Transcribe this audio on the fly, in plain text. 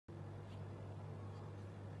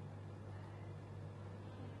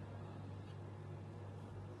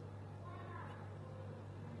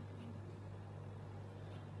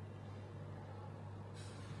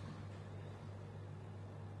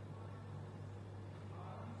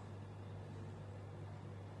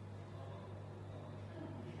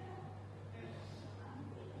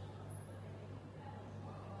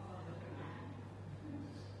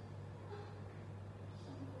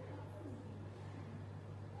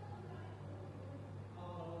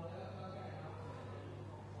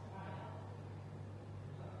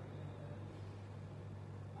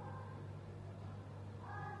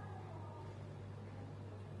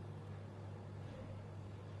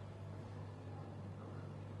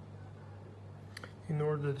in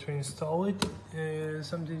order to install it,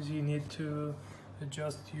 sometimes you need to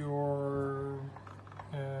adjust your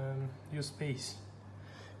space,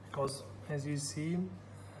 because as you see,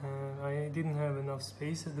 I didn't have enough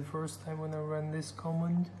space at the first time when I ran this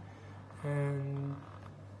command, and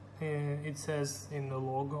it says in the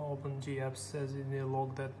log, OpenGApps says in the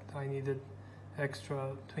log that I needed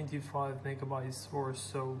extra 25 megabytes or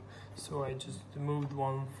so I just moved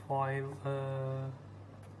one file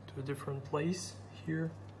to a different place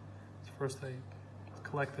here. First I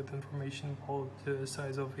collected information about the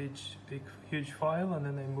size of each huge file, and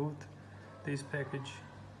then I moved this package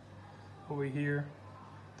over here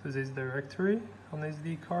to this directory on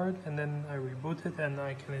SD card, and then I reboot it and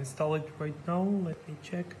I can install it right now. Let me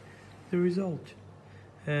check the result,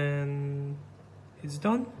 and it's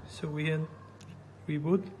done. So we can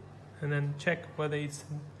reboot and then check whether it's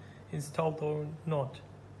installed or not.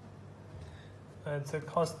 It's a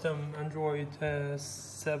custom Android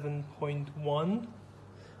 7.1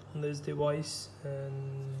 on this device,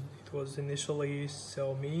 and it was initially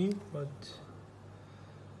Xiaomi, but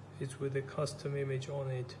it's with a custom image on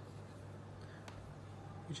it,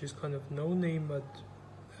 which is kind of no name, but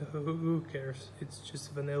who cares? It's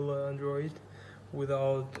just vanilla Android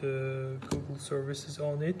without Google services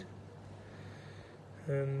on it,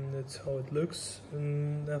 and that's how it looks.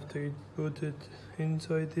 And after it booted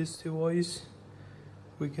inside this device,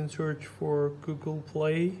 we can search for Google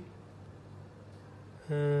Play,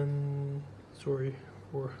 and sorry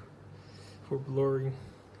for blurring.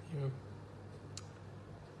 Yeah.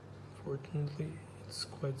 Fortunately, it's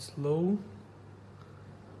quite slow.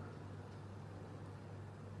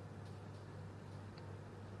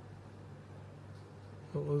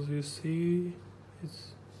 Well, as you see,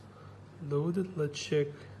 it's loaded. Let's check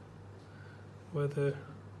whether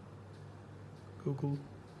Google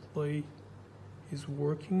Play is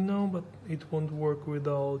working now, but it won't work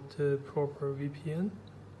without a proper VPN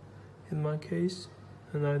in my case,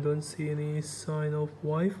 and I don't see any sign of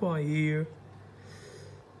Wi-Fi here.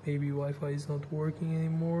 Maybe Wi-Fi is not working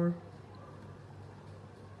anymore.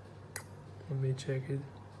 Let me check it.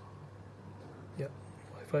 Yeah,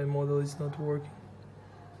 Wi-Fi model is not working.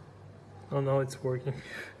 Oh, now it's working.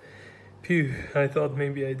 Phew, I thought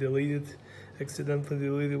maybe I accidentally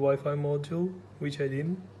deleted Wi-Fi module, which I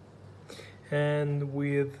didn't. And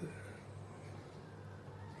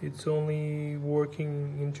it's only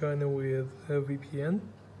working in China with a VPN,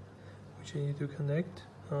 which I need to connect.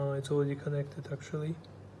 It's already connected actually.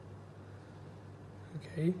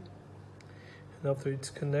 Okay, and after it's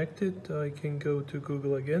connected, I can go to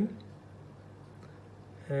Google again,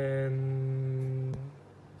 and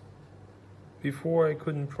before I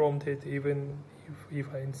couldn't prompt it. Even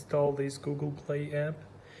if I install this Google Play app,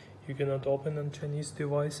 you cannot open on Chinese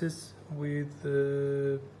devices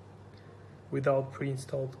without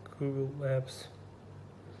pre-installed Google apps.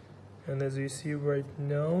 And as you see right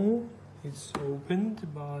now, it's opened,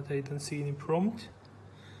 but I don't see any prompt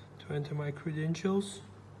to enter my credentials,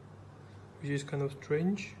 which is kind of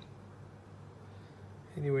strange.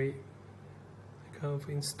 Anyway, I kind of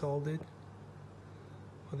installed it,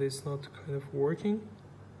 but it's not kind of working.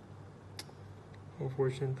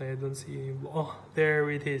 Unfortunately, I don't see any. Oh,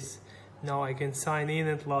 there it is. Now I can sign in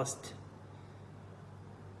at last.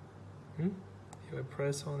 If I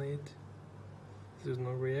press on it, there's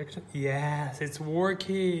no reaction. Yes, it's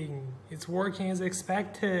working. It's working as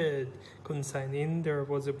expected. Couldn't sign in. There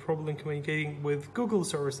was a problem communicating with Google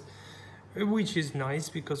service, which is nice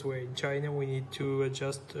because we're in China. We need to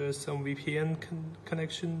adjust some VPN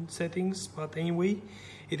connection settings. But anyway,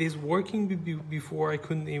 it is working. Before I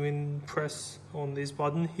couldn't even press on this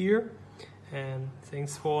button here. And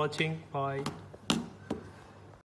thanks for watching. Bye.